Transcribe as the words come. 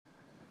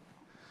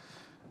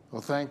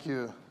Well, thank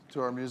you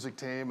to our music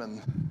team, and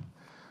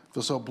I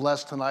feel so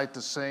blessed tonight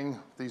to sing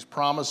these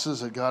promises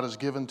that God has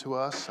given to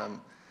us. And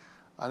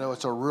I know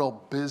it's a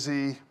real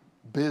busy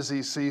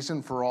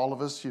season for all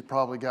of us. You've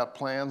probably got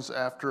plans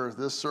after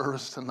this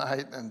service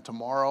tonight and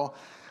tomorrow.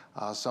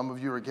 Some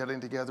of you are getting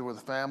together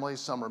with families.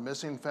 Some are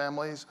missing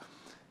families.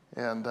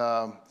 And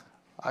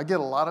I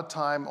get a lot of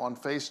time on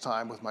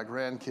FaceTime with my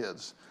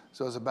grandkids.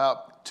 So it was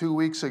about 2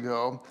 weeks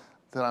ago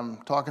that I'm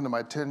talking to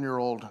my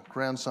 10-year-old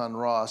grandson,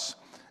 Ross,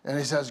 and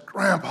he says,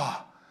 "Grandpa,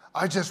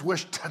 I just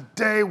wish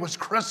today was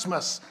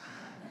Christmas."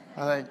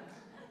 I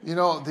think,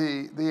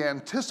 the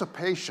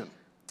anticipation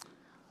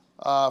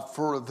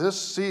for this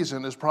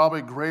season is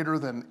probably greater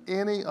than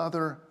any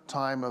other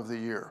time of the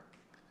year.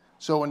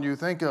 So when you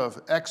think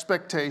of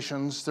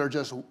expectations, they're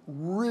just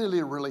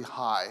really, really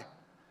high.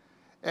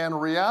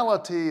 And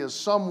reality is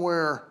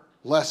somewhere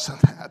less than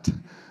that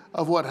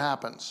of what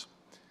happens.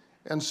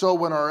 And so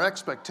when our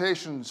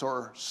expectations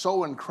are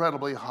so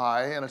incredibly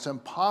high and it's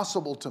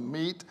impossible to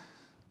meet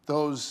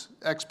those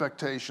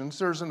expectations,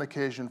 there's an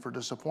occasion for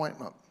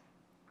disappointment.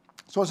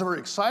 So it's a very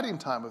exciting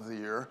time of the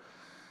year,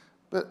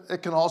 but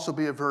it can also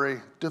be a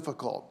very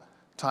difficult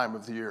time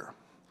of the year.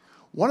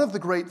 One of the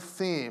great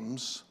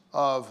themes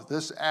of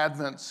this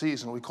Advent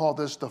season, we call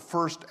this the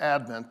first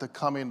Advent, the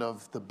coming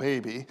of the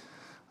baby,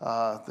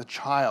 the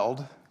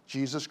child,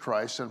 Jesus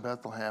Christ in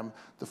Bethlehem,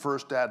 the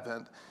first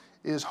Advent,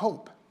 is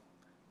hope.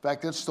 In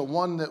fact, it's the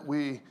one that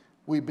we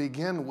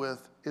begin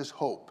with is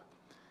hope.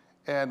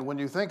 And when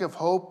you think of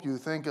hope, you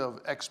think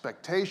of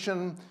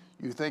expectation,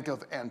 you think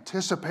of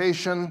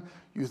anticipation,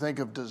 you think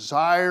of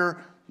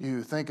desire,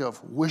 you think of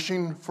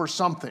wishing for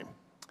something.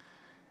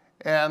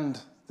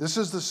 And this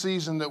is the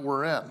season that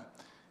we're in.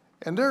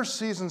 And there are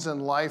seasons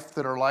in life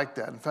that are like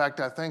that. In fact,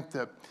 I think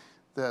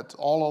that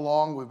all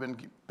along we've been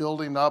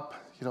building up.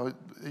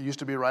 It used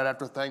to be right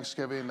after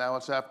Thanksgiving. Now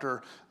it's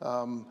after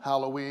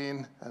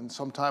Halloween and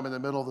sometime in the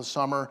middle of the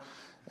summer.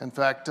 In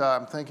fact,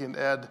 I'm thinking,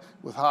 Ed,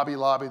 with Hobby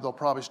Lobby, they'll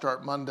probably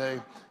start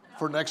Monday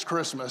for next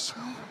Christmas.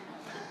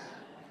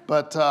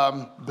 But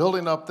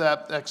building up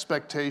that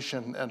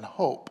expectation and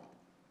hope.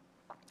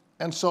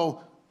 And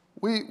so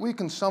we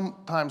can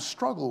sometimes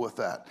struggle with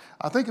that.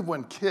 I think of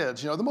when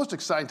kids, the most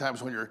exciting time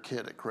is when you're a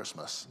kid at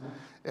Christmas.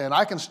 And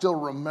I can still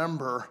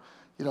remember,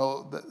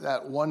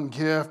 that one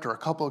gift or a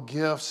couple of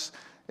gifts.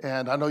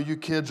 And I know you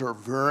kids are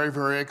very,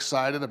 very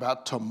excited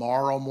about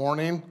tomorrow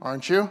morning,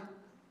 aren't you?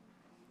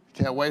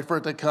 Can't wait for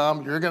it to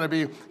come. You're going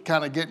to be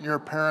kind of getting your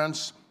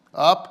parents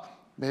up,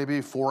 maybe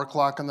 4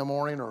 o'clock in the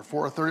morning or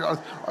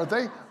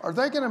 4:30. Are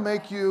they going to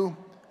make you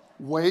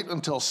wait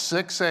until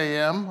 6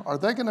 a.m.? Are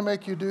they going to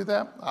make you do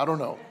that? I don't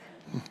know.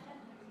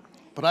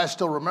 But I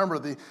still remember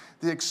the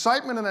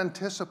excitement and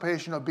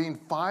anticipation of being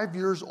 5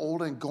 years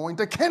old and going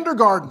to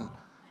kindergarten.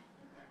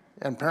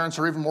 And parents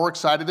are even more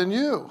excited than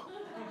you.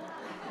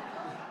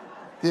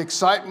 The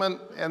excitement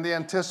and the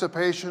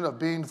anticipation of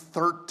being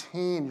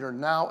 13. You're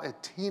now a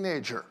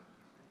teenager.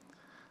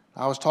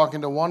 I was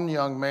talking to one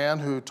young man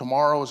who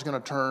tomorrow is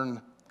going to turn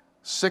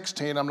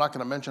 16. I'm not going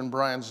to mention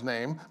Brian's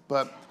name,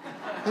 but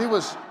he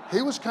was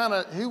kind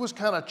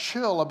of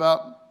chill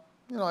about,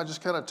 I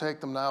just kind of take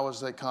them now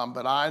as they come.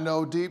 But I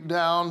know deep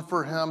down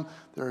for him,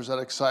 there's that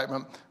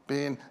excitement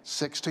being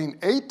 16,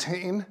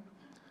 18.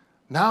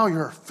 Now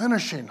you're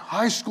finishing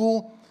high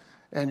school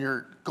and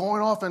you're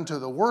going off into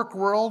the work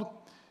world.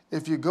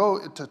 If you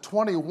go to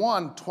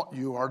 21,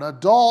 you are an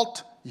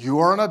adult. You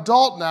are an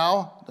adult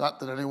now.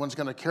 Not that anyone's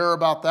going to care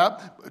about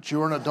that, but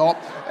you are an adult.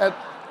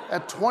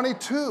 At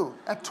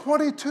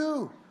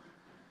 22,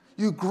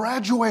 you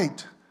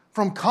graduate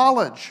from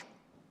college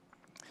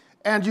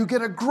and you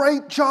get a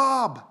great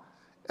job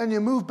and you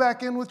move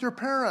back in with your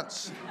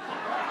parents.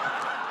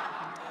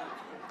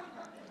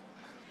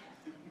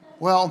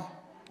 Well,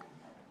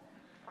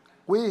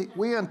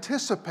 we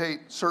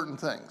anticipate certain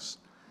things.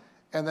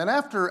 And then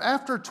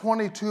after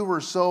 22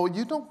 or so,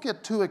 you don't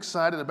get too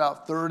excited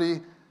about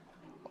 30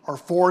 or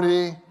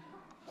 40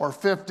 or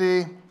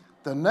 50.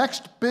 The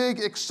next big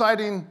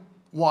exciting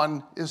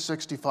one is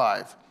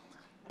 65,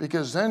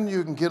 because then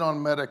you can get on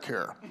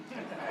Medicare.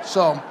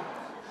 So,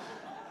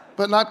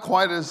 but not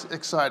quite as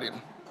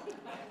exciting.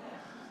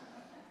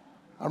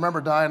 I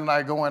remember Diane and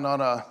I going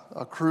on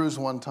a cruise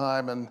one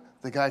time, and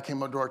the guy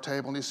came up to our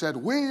table and he said,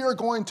 "We are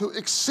going to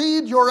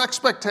exceed your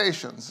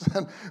expectations."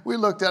 And we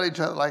looked at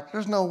each other like,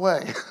 there's no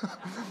way.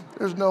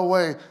 There's no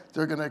way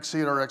they're going to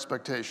exceed our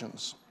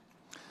expectations.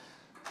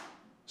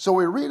 So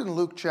we read in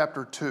Luke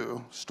chapter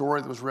 2,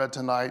 story that was read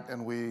tonight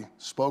and we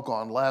spoke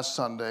on last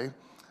Sunday,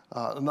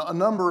 a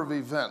number of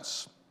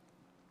events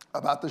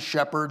about the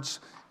shepherds.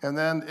 And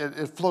then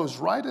it flows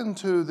right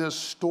into this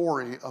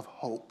story of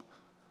hope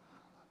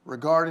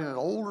regarding an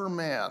older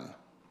man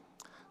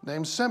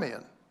named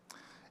Simeon.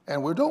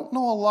 And we don't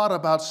know a lot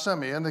about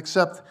Simeon,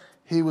 except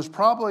he was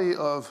probably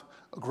of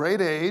a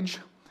great age.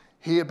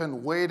 He had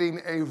been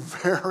waiting a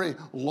very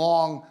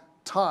long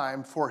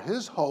time for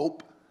his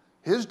hope,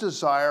 his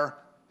desire,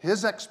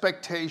 his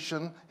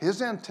expectation,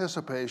 his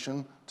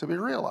anticipation to be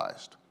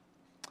realized.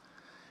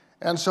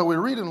 And so we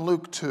read in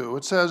Luke 2,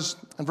 it says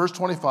in verse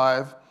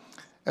 25,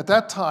 At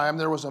that time,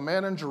 there was a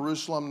man in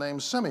Jerusalem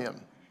named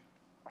Simeon.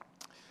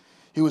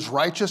 He was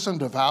righteous and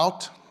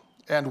devout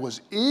and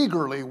was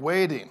eagerly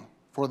waiting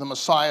for the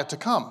Messiah to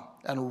come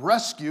and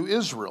rescue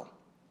Israel.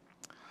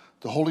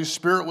 The Holy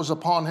Spirit was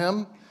upon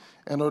him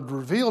and had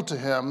revealed to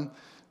him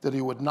that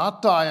he would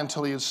not die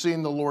until he had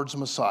seen the Lord's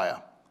Messiah.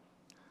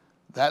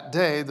 That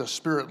day, the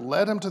Spirit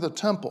led him to the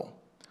temple,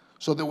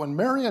 so that when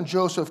Mary and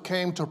Joseph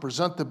came to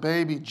present the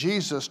baby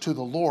Jesus to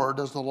the Lord,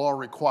 as the law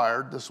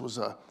required, this was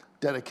a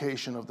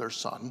dedication of their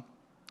son,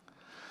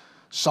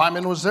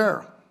 Simeon was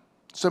there.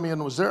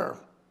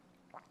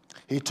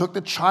 He took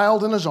the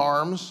child in his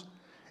arms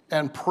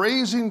and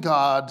praising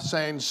God,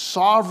 saying,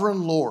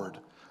 "Sovereign Lord,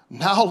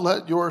 now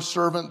let your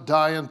servant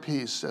die in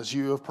peace, as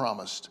you have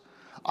promised.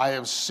 I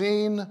have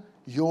seen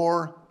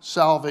your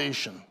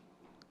salvation."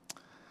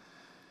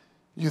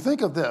 You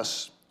think of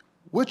this,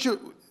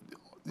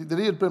 that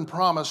he had been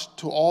promised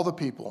to all the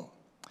people.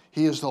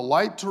 He is the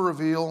light to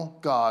reveal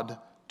God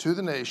to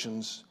the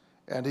nations,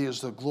 and he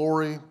is the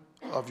glory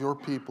of your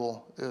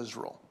people,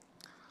 Israel.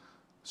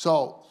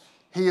 So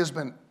he has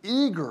been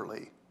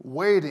eagerly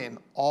waiting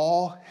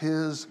all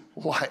his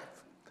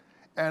life.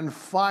 And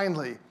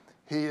finally,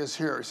 he is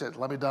here. He said,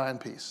 "Let me die in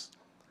peace.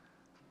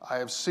 I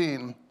have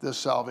seen this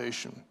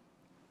salvation."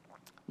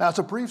 Now, it's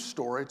a brief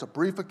story. It's a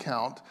brief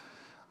account.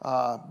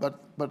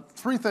 But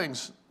three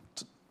things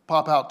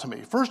pop out to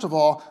me. First of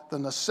all, the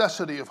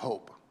necessity of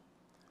hope.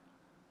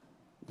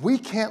 We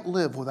can't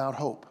live without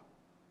hope.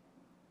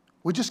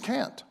 We just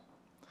can't.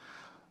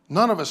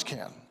 None of us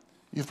can.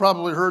 You've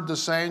probably heard the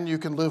saying, you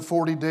can live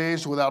 40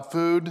 days without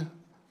food,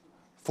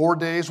 4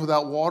 days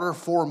without water,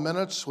 4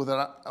 minutes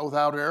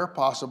without air,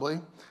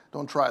 possibly.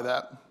 Don't try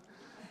that.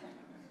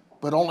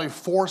 But only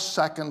 4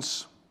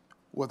 seconds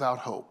without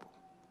hope.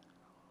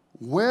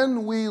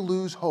 When we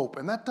lose hope,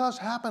 and that does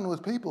happen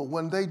with people,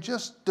 when they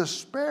just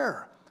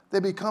despair, they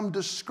become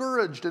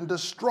discouraged and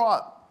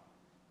distraught.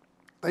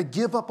 They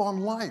give up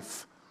on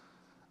life.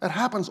 It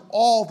happens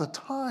all the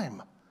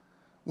time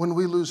when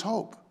we lose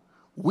hope.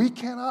 We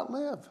cannot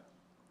live.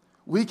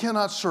 We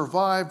cannot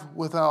survive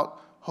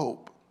without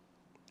hope.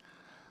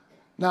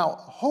 Now,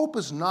 hope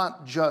is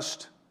not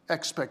just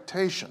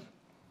expectation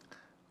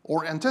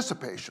or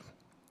anticipation,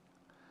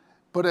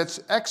 but it's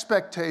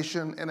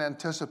expectation and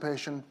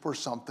anticipation for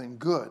something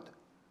good.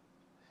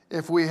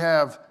 If we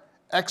have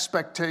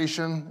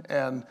expectation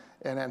and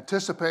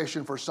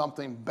anticipation for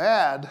something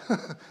bad,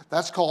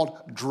 that's called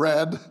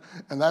dread,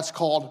 and that's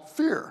called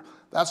fear.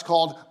 That's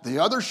called the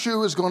other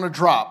shoe is going to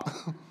drop.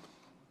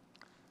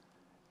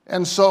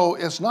 And so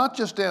it's not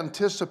just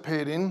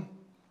anticipating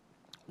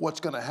what's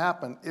going to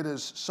happen, it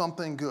is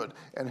something good.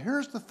 And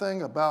here's the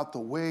thing about the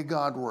way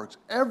God works.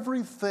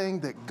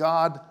 Everything that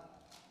God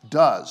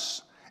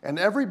does, and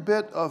every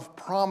bit of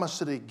promise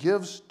that he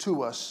gives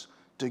to us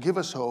to give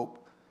us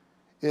hope,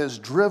 is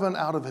driven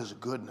out of his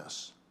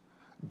goodness.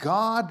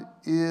 God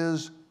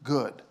is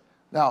good.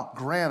 Now,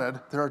 granted,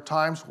 there are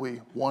times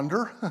we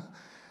wonder.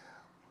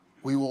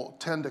 We will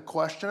tend to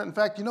question it. In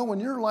fact, when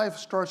your life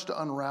starts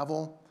to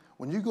unravel,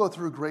 when you go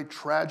through great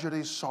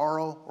tragedy,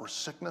 sorrow, or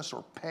sickness,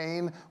 or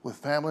pain with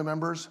family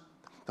members,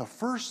 the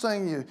first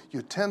thing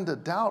you tend to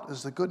doubt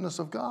is the goodness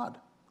of God.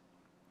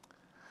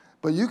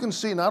 But you can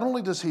see, not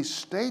only does he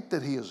state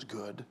that he is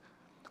good,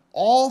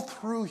 all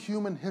through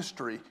human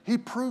history, he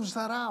proves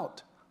that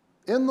out.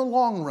 In the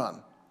long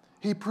run,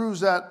 he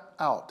proves that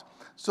out.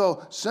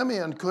 So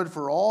Simeon could,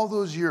 for all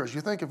those years, you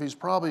think if he's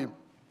probably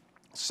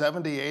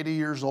 70, 80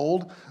 years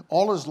old,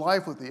 all his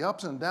life with the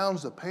ups and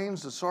downs, the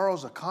pains, the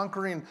sorrows, the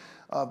conquering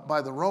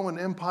by the Roman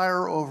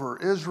Empire over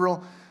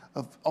Israel,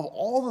 of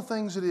all the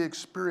things that he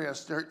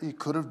experienced, there he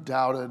could have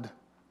doubted,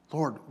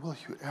 Lord, will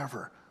you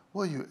ever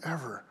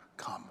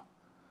come?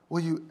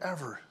 Will you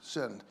ever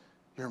send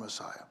your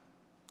Messiah?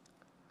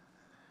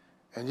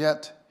 And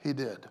yet he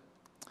did.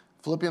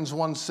 Philippians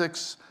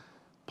 1:6,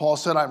 Paul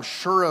said, I'm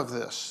sure of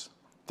this,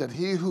 that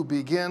he who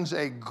begins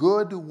a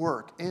good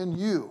work in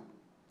you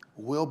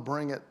will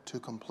bring it to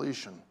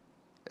completion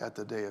at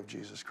the day of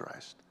Jesus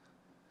Christ.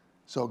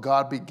 So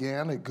God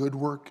began a good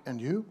work in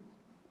you,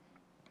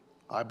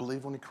 I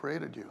believe, when he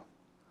created you.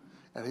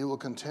 And he will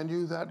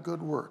continue that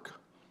good work,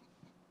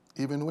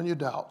 even when you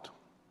doubt.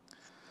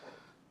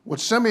 What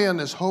Simeon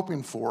is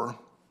hoping for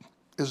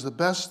is the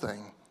best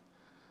thing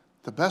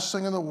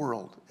in the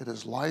world. It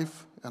is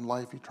life and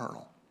life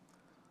eternal.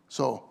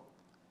 So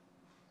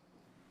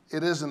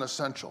it is an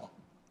essential.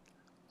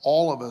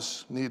 All of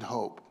us need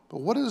hope. But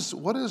what is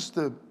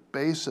the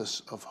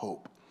basis of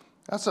hope?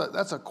 That's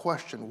a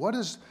question.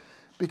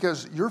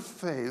 Because your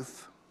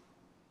faith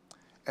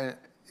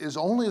is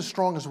only as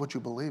strong as what you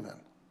believe in.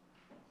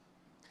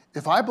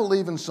 If I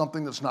believe in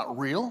something that's not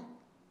real,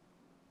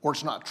 or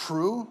it's not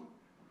true,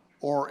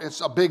 or it's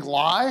a big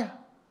lie,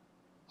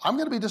 I'm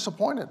going to be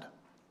disappointed.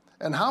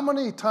 And how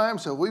many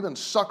times have we been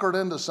suckered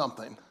into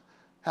something,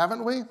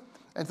 haven't we?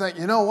 And think,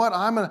 you know what,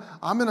 I'm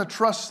going to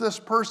trust this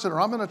person, or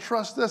I'm going to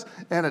trust this,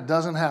 and it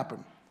doesn't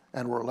happen,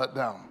 and we're let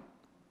down.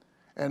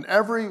 And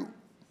every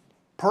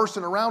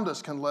person around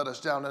us can let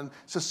us down, and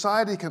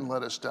society can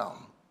let us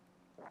down.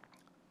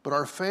 But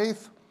our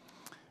faith,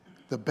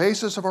 the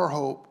basis of our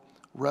hope,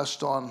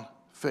 rests on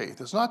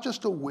faith. It's not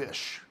just a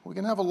wish. We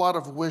can have a lot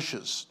of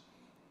wishes.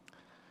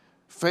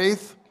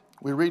 Faith,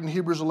 we read in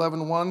Hebrews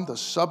 11:1, the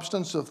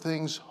substance of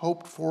things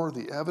hoped for,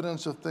 the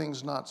evidence of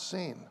things not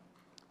seen.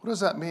 What does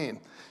that mean?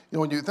 You know,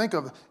 when you think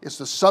of it's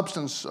the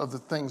substance of the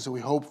things that we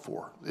hope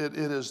for. It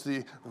is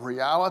the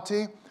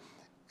reality.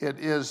 It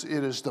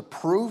is the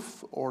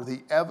proof or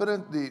the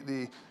evidence,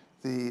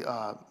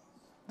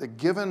 the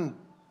given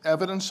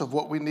evidence of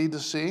what we need to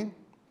see.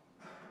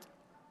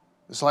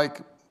 It's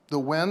like the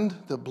wind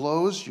that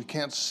blows. You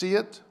can't see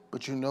it,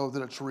 but you know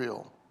that it's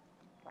real.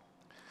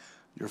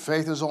 Your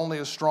faith is only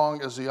as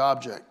strong as the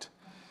object.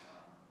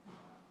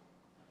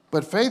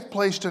 But faith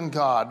placed in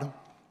God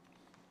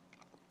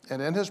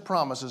and in his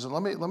promises, and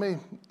let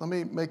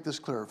me make this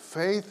clear.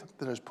 Faith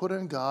that is put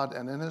in God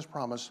and in his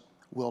promise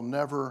will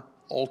never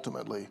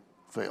ultimately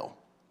fail.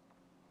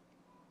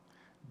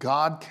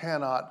 God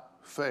cannot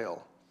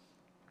fail,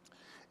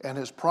 and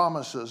his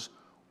promises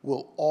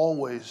will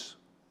always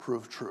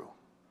prove true.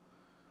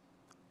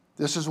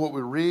 This is what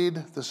we read,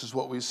 this is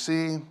what we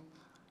see.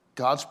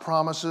 God's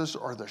promises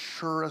are the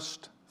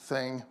surest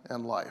thing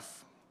in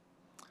life.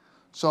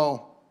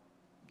 So,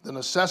 the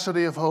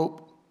necessity of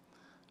hope,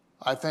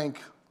 I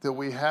think that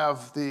we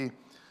have the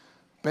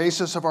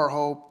basis of our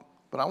hope,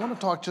 but I want to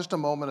talk just a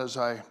moment as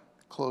I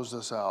close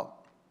this out.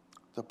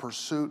 The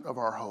pursuit of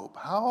our hope.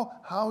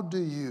 How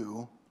do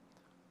you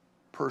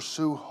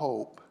pursue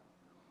hope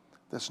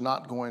that's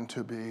not going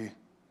to be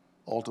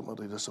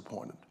ultimately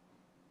disappointed?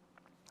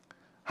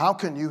 How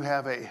can you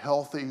have a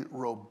healthy,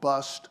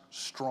 robust,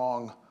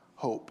 strong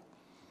hope?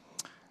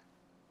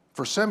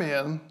 For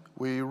Simeon,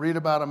 we read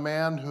about a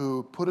man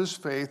who put his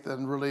faith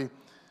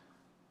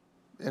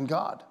in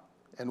God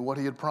and what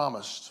he had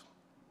promised.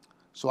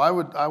 So I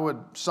would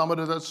sum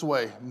it this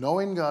way: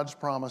 knowing God's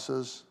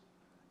promises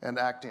and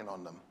acting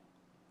on them.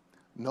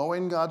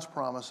 Knowing God's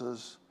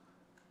promises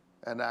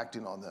and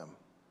acting on them.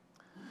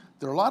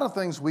 There are a lot of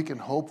things we can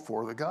hope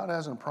for that God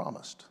hasn't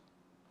promised.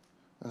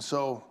 And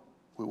so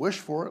we wish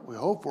for it, we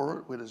hope for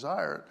it, we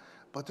desire it,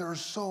 but there are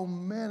so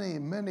many,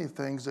 many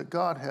things that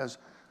God has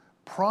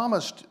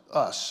promised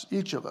us,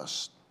 each of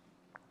us.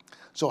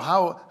 So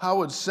how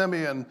would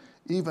Simeon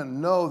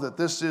even know that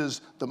this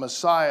is the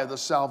Messiah, the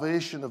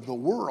salvation of the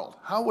world?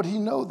 How would he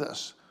know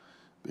this?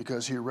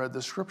 Because he read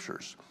the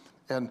scriptures.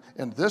 And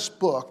this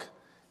book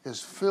is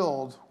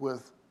filled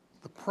with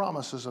the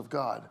promises of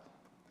God.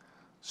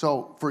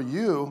 So for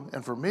you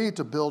and for me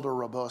to build a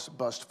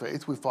robust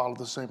faith, we follow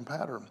the same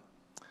pattern.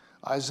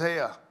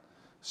 Isaiah,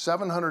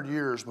 700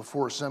 years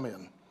before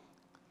Simeon,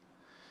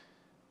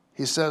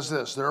 he says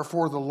this: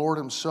 "Therefore the Lord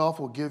himself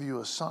will give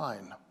you a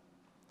sign.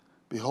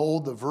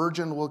 Behold, the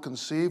virgin will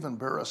conceive and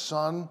bear a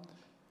son,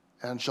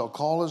 and shall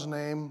call his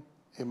name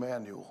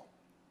Emmanuel,"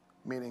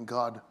 meaning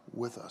God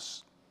with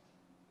us.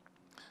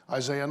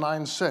 Isaiah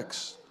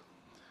 9:6,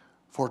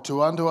 "For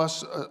unto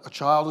us a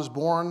child is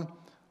born,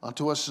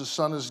 unto us a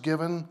son is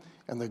given,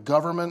 and the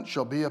government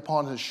shall be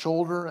upon his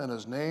shoulder, and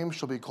his name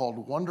shall be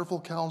called Wonderful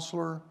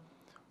Counselor,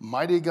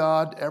 Mighty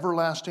God,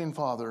 Everlasting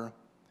Father,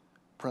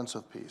 Prince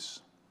of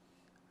Peace."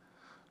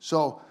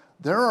 So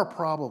there are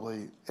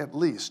probably at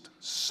least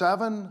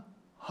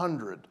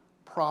 700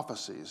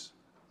 prophecies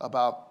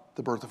about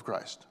the birth of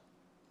Christ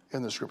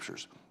in the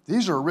scriptures.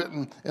 These are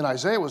written, and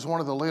Isaiah was one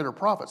of the later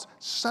prophets,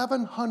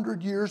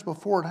 700 years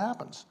before it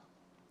happens.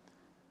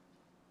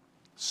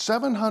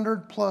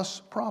 700 plus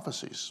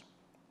prophecies.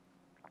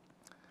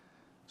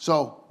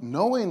 So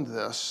knowing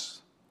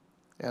this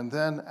and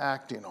then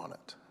acting on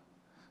it.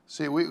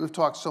 See, we've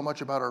talked so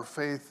much about our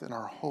faith and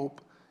our hope.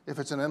 If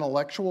it's an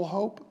intellectual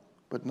hope,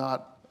 but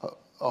not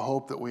a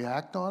hope that we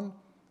act on,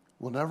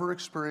 we'll never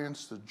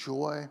experience the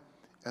joy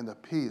and the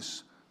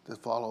peace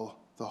that follow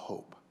the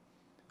hope.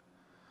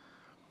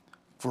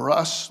 For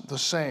us, the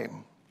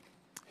same.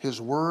 His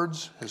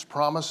words, his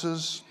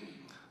promises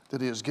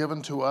that he has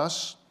given to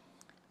us,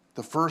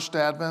 the first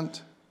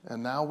advent,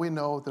 and now we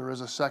know there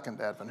is a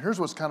second advent. Here's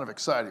what's kind of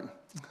exciting.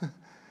 You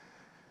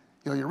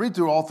know, you read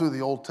all through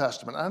the Old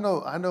Testament. I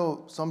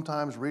know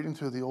sometimes reading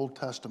through the Old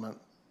Testament,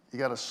 you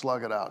got to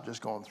slug it out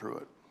just going through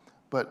it.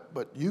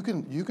 But you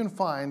can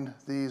find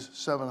these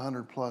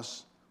 700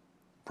 plus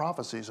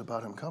prophecies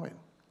about him coming.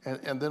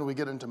 And then we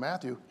get into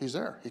Matthew, he's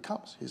there, he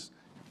comes,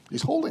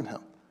 he's holding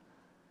him.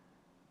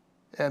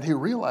 And he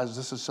realizes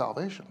this is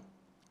salvation.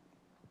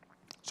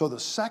 So the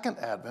second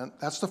advent,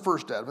 that's the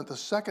first advent. The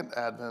second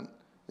advent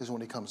is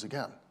when he comes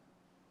again.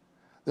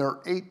 There are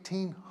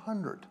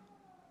 1,800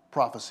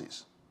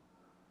 prophecies,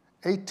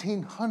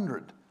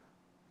 1,800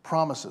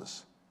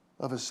 promises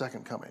of his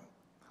second coming.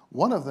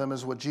 One of them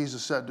is what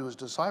Jesus said to his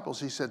disciples.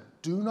 He said,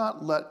 "Do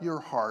not let your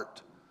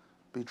heart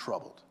be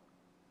troubled.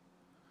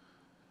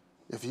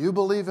 If you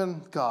believe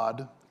in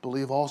God,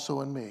 believe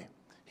also in me."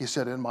 He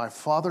said, "In my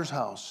Father's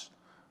house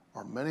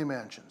are many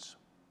mansions.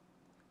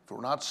 If it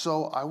were not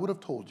so, I would have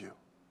told you.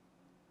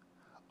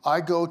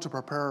 I go to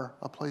prepare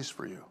a place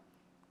for you.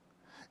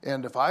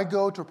 And if I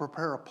go to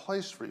prepare a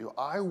place for you,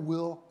 I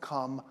will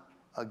come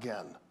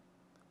again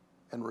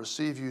and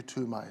receive you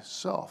to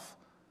myself,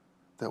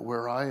 that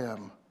where I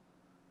am,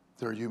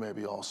 there you may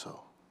be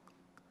also.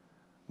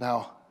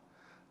 Now,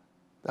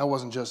 that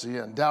wasn't just the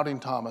end. Doubting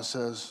Thomas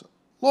says,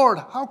 Lord,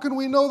 how can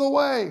we know the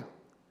way?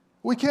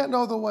 We can't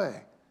know the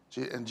way.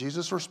 And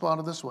Jesus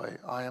responded this way,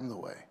 I am the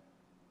way,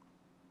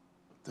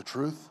 the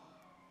truth,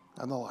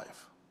 and the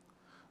life.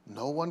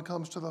 No one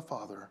comes to the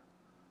Father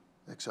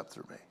except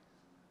through me.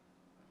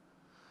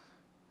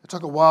 It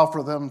took a while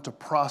for them to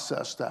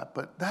process that,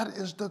 but that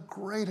is the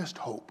greatest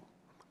hope,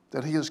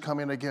 that he is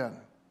coming again.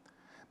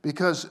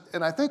 Because,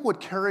 and I think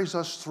what carries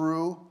us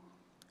through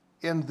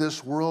in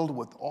this world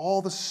with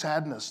all the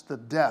sadness, the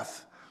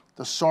death,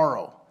 the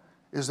sorrow,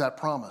 is that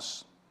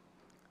promise.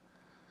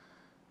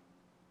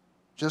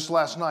 Just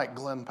last night,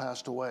 Glenn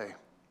passed away.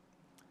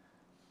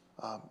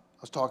 I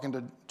was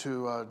talking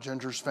to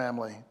Ginger's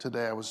family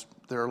today. I was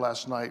there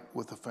last night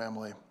with the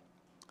family.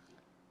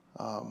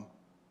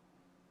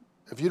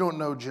 If you don't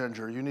know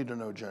Ginger, you need to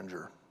know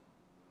Ginger.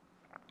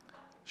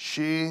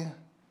 She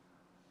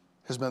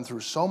has been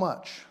through so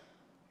much.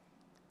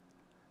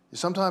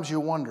 Sometimes you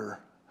wonder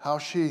how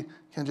she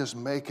can just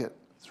make it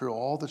through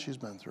all that she's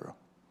been through.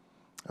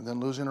 And then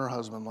losing her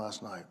husband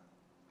last night.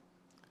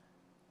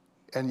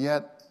 And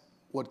yet,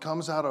 what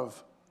comes out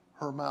of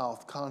her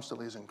mouth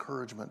constantly is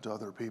encouragement to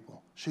other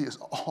people. She is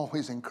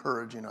always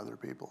encouraging other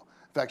people.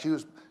 In fact,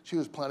 she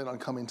was planning on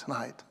coming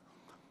tonight.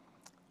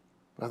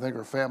 But I think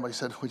her family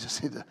said, we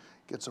just need to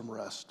get some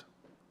rest.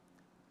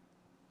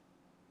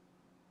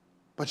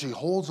 But she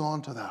holds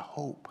on to that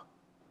hope.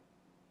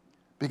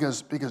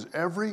 Because every